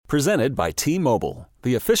Presented by T-Mobile,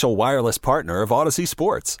 the official wireless partner of Odyssey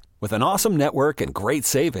Sports. With an awesome network and great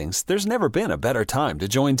savings, there's never been a better time to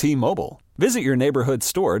join T-Mobile. Visit your neighborhood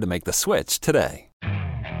store to make the switch today.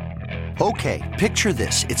 Okay, picture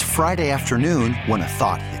this. It's Friday afternoon when a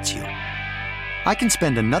thought hits you. I can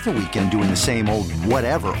spend another weekend doing the same old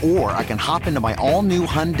whatever, or I can hop into my all-new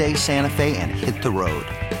Hyundai Santa Fe and hit the road.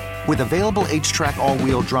 With available H-Track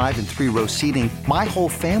all-wheel drive and 3-row seating, my whole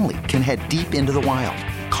family can head deep into the wild.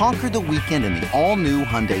 Conquer the weekend in the all-new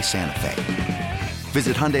Hyundai Santa Fe.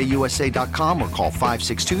 Visit HyundaiUSA.com or call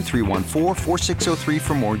 562-314-4603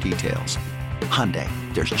 for more details. Hyundai,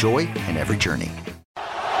 there's joy in every journey.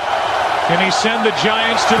 Can he send the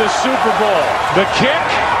Giants to the Super Bowl? The kick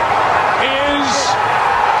is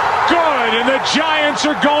good, and the Giants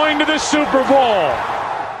are going to the Super Bowl.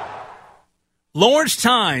 Lawrence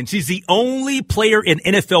Tynes, he's the only player in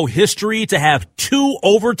NFL history to have 2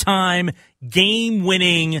 overtime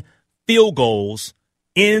game-winning field goals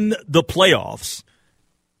in the playoffs.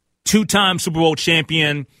 2-time Super Bowl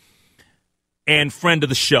champion and friend of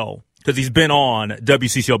the show because he's been on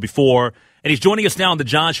WCCO before. And he's joining us now on the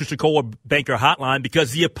John Schuster Coldwell Banker Hotline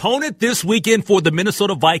because the opponent this weekend for the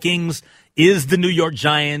Minnesota Vikings is the New York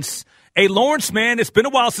Giants. Hey, Lawrence, man, it's been a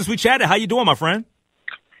while since we chatted. How you doing, my friend?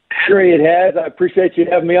 Henry, it has. I appreciate you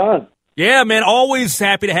having me on. Yeah, man, always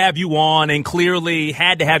happy to have you on, and clearly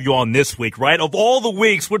had to have you on this week, right? Of all the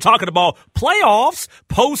weeks, we're talking about playoffs,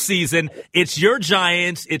 postseason. It's your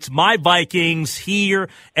Giants, it's my Vikings here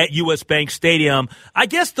at US Bank Stadium. I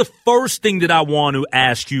guess the first thing that I want to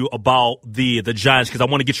ask you about the Giants, because I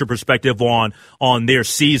want to get your perspective on their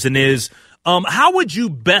season, is how would you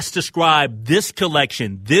best describe this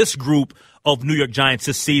collection, this group of New York Giants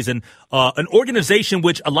this season, an organization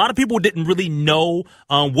which a lot of people didn't really know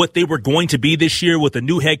what they were going to be this year with a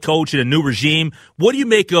new head coach and a new regime. What do you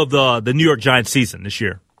make of the New York Giants season this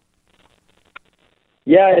year?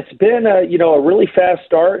 Yeah, it's been a really fast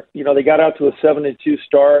start. They got out to a 7-2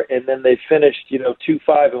 start, and then they finished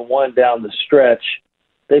 2-5-1 down the stretch.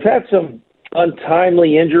 They've had some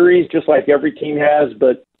untimely injuries, just like every team has,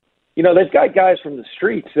 but they've got guys from the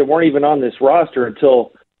streets that weren't even on this roster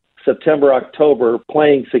until September, October,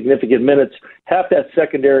 playing significant minutes. Half that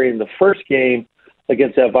secondary in the first game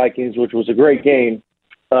against that Vikings, which was a great game.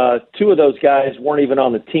 2 of those guys weren't even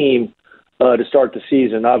on the team to start the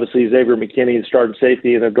season. Obviously, Xavier McKinney, the starting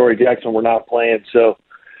safety, and Adoree Jackson were not playing. So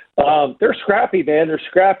they're scrappy, man. They're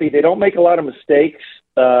scrappy. They don't make a lot of mistakes.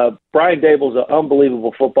 Brian Daboll's an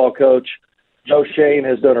unbelievable football coach. Joe Shane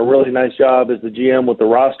has done a really nice job as the GM with the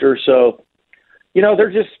roster. So,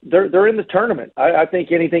 they're in the tournament. I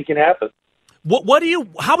think anything can happen.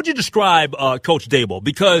 How would you describe Coach Daboll?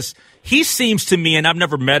 Because he seems to me, and I've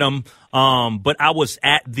never met him, but I was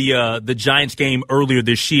at the Giants game earlier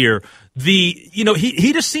this year.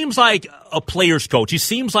 He just seems like a player's coach. He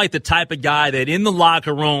seems like the type of guy that in the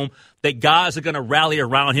locker room that guys are going to rally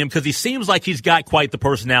around him because he seems like he's got quite the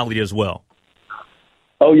personality as well.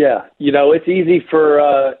 Oh, yeah. It's easy for,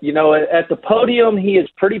 at the podium, he is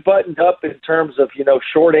pretty buttoned up in terms of,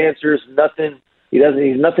 short answers, nothing. He's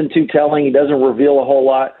nothing too telling. He doesn't reveal a whole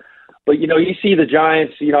lot. But, you see the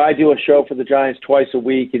Giants, I do a show for the Giants twice a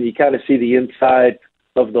week, and you kind of see the inside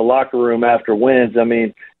of the locker room after wins. I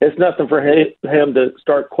mean, it's nothing for him to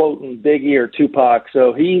start quoting Biggie or Tupac.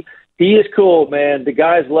 So he is cool, man. The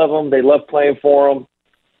guys love him. They love playing for him,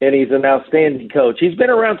 and he's an outstanding coach. He's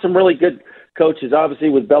been around some really good coaches, obviously,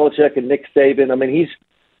 with Belichick and Nick Saban. I mean,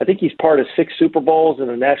 I think he's part of 6 Super Bowls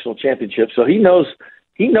and a national championship, so he knows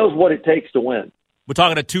what it takes to win. We're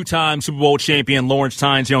talking to 2-time Super Bowl champion Lawrence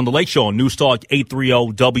Tynes here on The Lake Show on Newstalk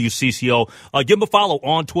 830 WCCO. Give him a follow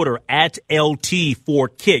on Twitter at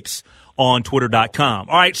LT4Kicks on Twitter.com.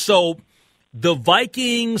 All right, so the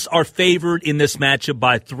Vikings are favored in this matchup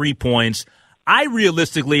by 3 points. I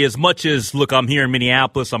realistically, as much as, look, I'm here in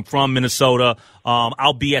Minneapolis, I'm from Minnesota,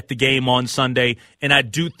 I'll be at the game on Sunday, and I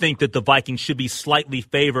do think that the Vikings should be slightly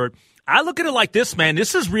favored. I look at it like this, man.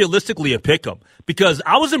 This is realistically a pick-em because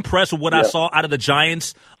I was impressed with what I saw out of the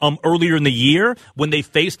Giants earlier in the year when they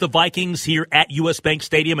faced the Vikings here at US Bank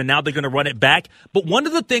Stadium, and now they're going to run it back. But one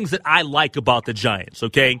of the things that I like about the Giants,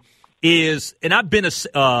 okay, is, and I've been a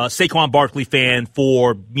Saquon Barkley fan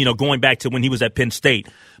for, going back to when he was at Penn State.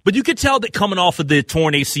 But you could tell that coming off of the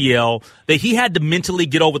torn ACL that he had to mentally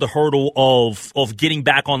get over the hurdle of getting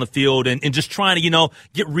back on the field and just trying to,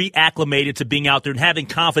 get reacclimated to being out there and having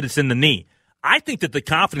confidence in the knee. I think that the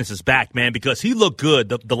confidence is back, man, because he looked good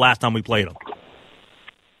the last time we played him.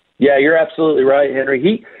 Yeah, you're absolutely right,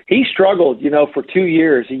 Henry. He struggled, for 2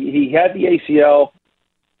 years. He had the ACL,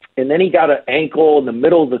 and then he got an ankle in the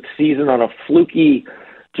middle of the season on a fluky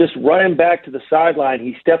just running back to the sideline.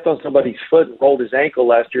 He stepped on somebody's foot and rolled his ankle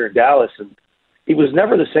last year in Dallas, and he was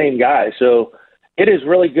never the same guy. So it is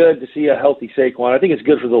really good to see a healthy Saquon. I think it's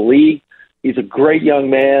good for the league. He's a great young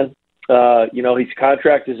man. His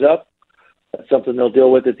contract is up. That's something they'll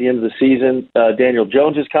deal with at the end of the season. Daniel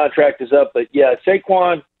Jones' contract is up. But, yeah,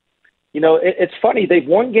 Saquon, it's funny. They've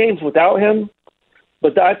won games without him,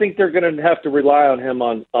 but I think they're going to have to rely on him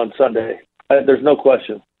on Sunday. There's no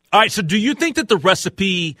question. All right, so do you think that the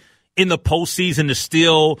recipe in the postseason is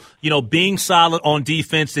still, being solid on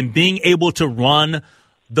defense and being able to run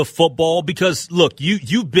the football? Because look,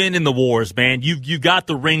 you've been in the wars, man. You got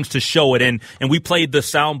the rings to show it, and we played the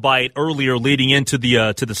soundbite earlier, leading into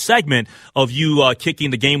the segment of you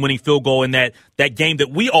kicking the game-winning field goal in that game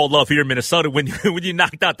that we all love here in Minnesota when you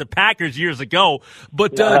knocked out the Packers years ago.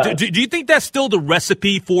 But do you think that's still the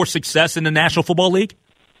recipe for success in the National Football League?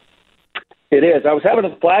 It is. I was having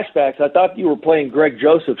a flashbacks. I thought you were playing Greg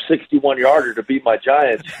Joseph's 61-yarder to beat my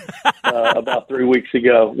Giants about 3 weeks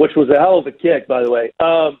ago, which was a hell of a kick, by the way.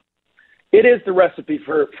 It is the recipe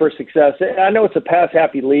for success. I know it's a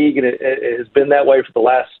pass-happy league, and it has been that way for the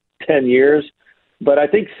last 10 years. But I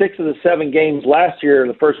think 6 of the 7 games last year in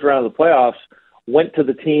the first round of the playoffs went to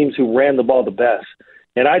the teams who ran the ball the best.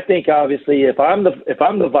 And I think, obviously, if I'm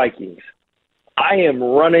the Vikings, I am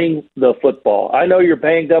running the football. I know you're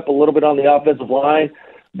banged up a little bit on the offensive line,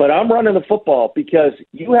 but I'm running the football because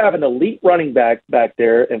you have an elite running back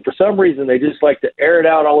there, and for some reason they just like to air it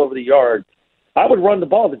out all over the yard. I would run the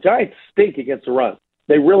ball. The Giants stink against the run.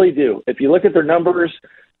 They really do. If you look at their numbers,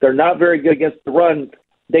 they're not very good against the run.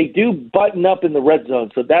 They do button up in the red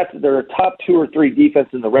zone, so they're a top 2 or 3 defense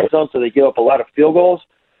in the red zone, so they give up a lot of field goals.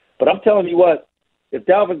 But I'm telling you what, if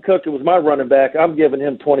Dalvin Cook was my running back, I'm giving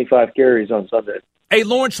him 25 carries on Sunday. Hey,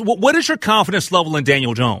 Lawrence, what is your confidence level in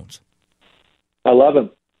Daniel Jones? I love him.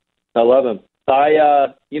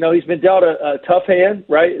 He's been dealt a tough hand,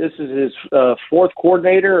 right? This is his 4th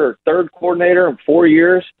coordinator or 3rd coordinator in 4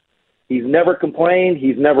 years. He's never complained.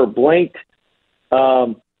 He's never blinked.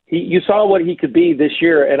 You saw what he could be this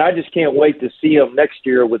year, and I just can't wait to see him next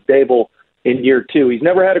year with Dable in year 2. He's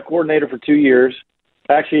never had a coordinator for 2 years.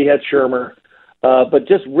 Actually, he had Shermer. But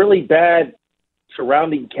just really bad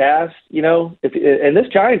surrounding cast, and this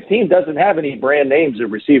Giants team doesn't have any brand names at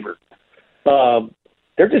receiver.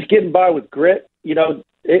 They're just getting by with grit.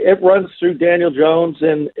 It runs through Daniel Jones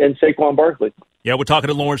and Saquon Barkley. Yeah, we're talking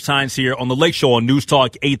to Lawrence Tynes here on the Lake Show on News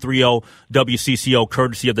Talk 830 WCCO,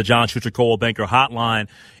 courtesy of the John Schuster Coldwell Banker Hotline.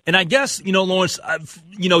 And I guess, Lawrence,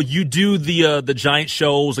 you do the Giant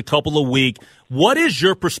shows a couple a week. What is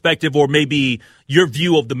your perspective or maybe your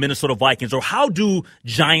view of the Minnesota Vikings, or how do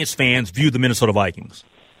Giants fans view the Minnesota Vikings?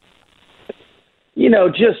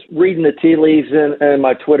 Just reading the tea leaves and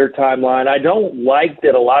my Twitter timeline, I don't like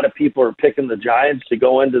that a lot of people are picking the Giants to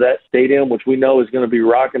go into that stadium, which we know is going to be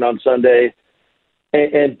rocking on Sunday,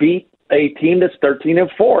 and beat a team that's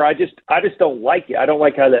 13-4. I just don't like it. I don't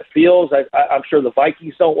like how that feels. I'm sure the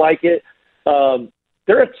Vikings don't like it.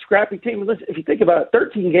 They're a scrappy team. Listen, if you think about it,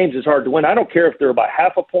 13 games is hard to win. I don't care if they're by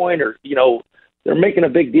half a point or, they're making a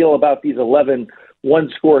big deal about these 11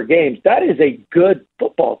 one-score games. That is a good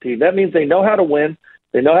football team. That means they know how to win.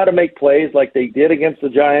 They know how to make plays like they did against the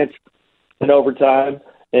Giants in overtime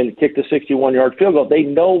and kick the 61-yard field goal. They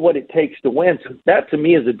know what it takes to win. So that, to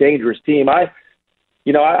me, is a dangerous team. I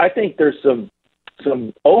think there's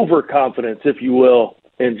some overconfidence, if you will,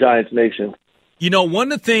 in Giants Nation.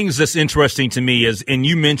 One of the things that's interesting to me is, and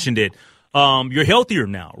you mentioned it, you're healthier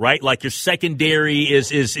now, right? Like your secondary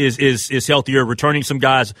is healthier, returning some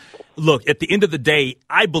guys. Look, at the end of the day,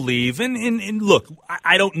 I believe, and look,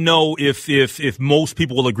 I don't know if most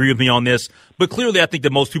people will agree with me on this, but clearly I think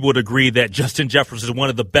that most people would agree that Justin Jefferson is one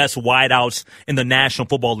of the best wideouts in the National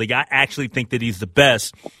Football League. I actually think that he's the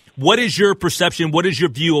best. What is your perception? What is your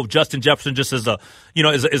view of Justin Jefferson just as a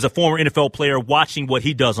former NFL player watching what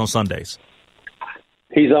he does on Sundays?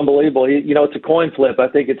 He's unbelievable. It's a coin flip. I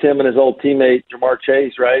think it's him and his old teammate, Jamar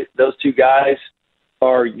Chase, right? Those two guys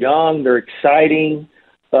are young. They're exciting.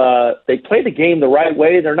 They play the game the right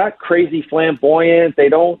way. They're not crazy flamboyant. They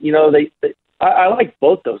don't, I like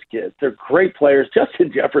both those kids. They're great players.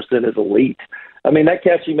 Justin Jefferson is elite. I mean, that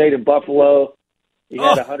catch he made in Buffalo, he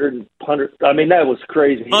had 100. I mean, that was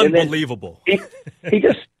crazy. Unbelievable. And then he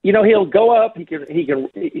just, he'll go up. He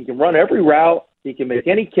can run every route. He can make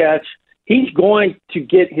any catch. He's going to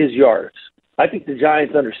get his yards. I think the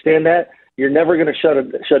Giants understand that. You're never going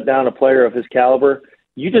to shut down a player of his caliber.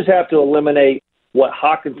 You just have to eliminate what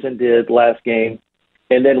Hawkinson did last game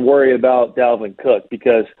and then worry about Dalvin Cook,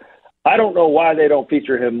 because I don't know why they don't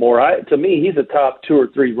feature him more. To me, he's a top 2 or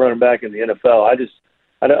 3 running back in the NFL.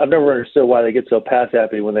 I've never understood why they get so pass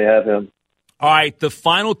happy when they have him. All right, the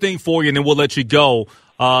final thing for you, and then we'll let you go.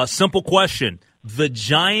 Simple question. The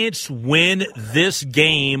Giants win this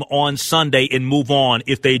game on Sunday and move on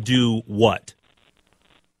if they do what?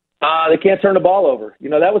 They can't turn the ball over.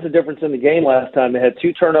 That was the difference in the game last time. They had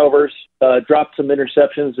 2 turnovers, dropped some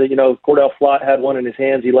interceptions. Cordell Flott had one in his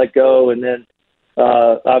hands. He let go. And then,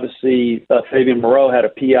 obviously, Fabian Moreau had a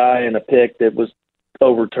PI and a pick that was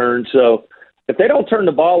overturned. So if they don't turn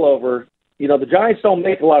the ball over, the Giants don't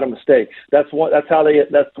make a lot of mistakes. That's the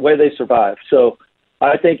way they survive. So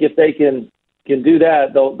I think if they can do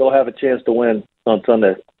that, they'll have a chance to win on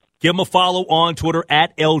Sunday. Give him a follow on Twitter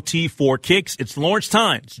at LT4Kicks. It's Lawrence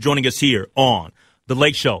Tynes joining us here on The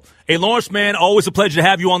Lake Show. Hey, Lawrence, man, always a pleasure to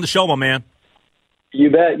have you on the show, my man.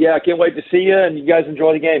 You bet. Yeah, I can't wait to see you, and you guys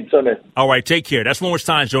enjoy the game Sunday. All right, take care. That's Lawrence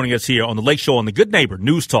Tynes joining us here on The Lake Show on the Good Neighbor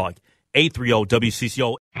News Talk, 830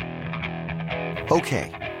 WCCO.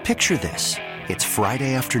 Okay, picture this. It's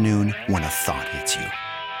Friday afternoon when a thought hits you.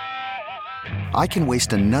 I can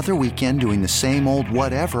waste another weekend doing the same old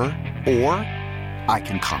whatever, or I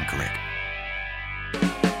can conquer it.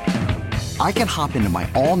 I can hop into my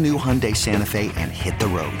all-new Hyundai Santa Fe and hit the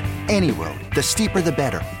road. Any road. The steeper, the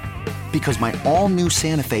better. Because my all-new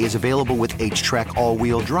Santa Fe is available with H-Track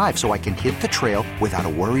all-wheel drive, so I can hit the trail without a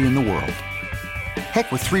worry in the world.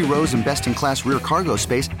 Heck, with 3 rows and best-in-class rear cargo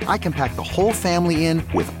space, I can pack the whole family in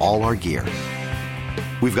with all our gear.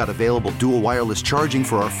 We've got available dual wireless charging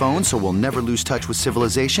for our phones, so we'll never lose touch with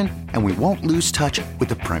civilization, and we won't lose touch with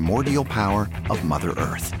the primordial power of Mother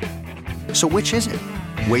Earth. So which is it?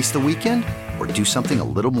 Waste the weekend or do something a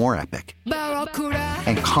little more epic?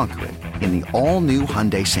 And conquer it in the all-new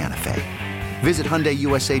Hyundai Santa Fe. Visit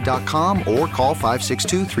HyundaiUSA.com or call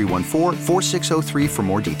 562-314-4603 for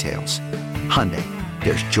more details. Hyundai,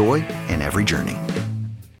 there's joy in every journey.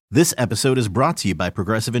 This episode is brought to you by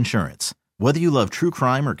Progressive Insurance. Whether you love true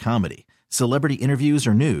crime or comedy, celebrity interviews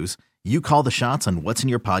or news, you call the shots on what's in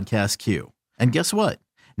your podcast queue. And guess what?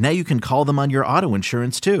 Now you can call them on your auto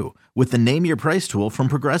insurance too with the Name Your Price tool from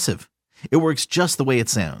Progressive. It works just the way it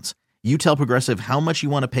sounds. You tell Progressive how much you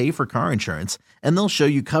want to pay for car insurance, and they'll show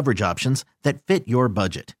you coverage options that fit your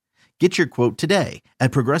budget. Get your quote today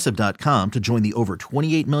at Progressive.com to join the over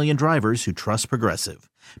 28 million drivers who trust Progressive.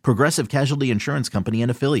 Progressive Casualty Insurance Company and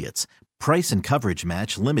Affiliates. Price and coverage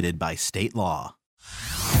match limited by state law.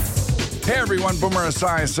 Hey everyone, Boomer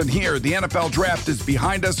Esiason here. The NFL Draft is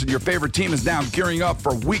behind us and your favorite team is now gearing up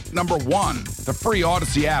for week number 1. The free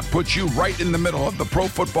Odyssey app puts you right in the middle of the pro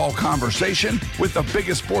football conversation with the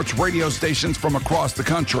biggest sports radio stations from across the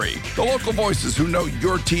country. The local voices who know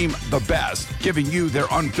your team the best, giving you their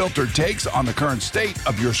unfiltered takes on the current state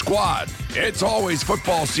of your squad. It's always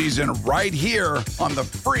football season right here on the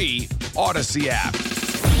free Odyssey app.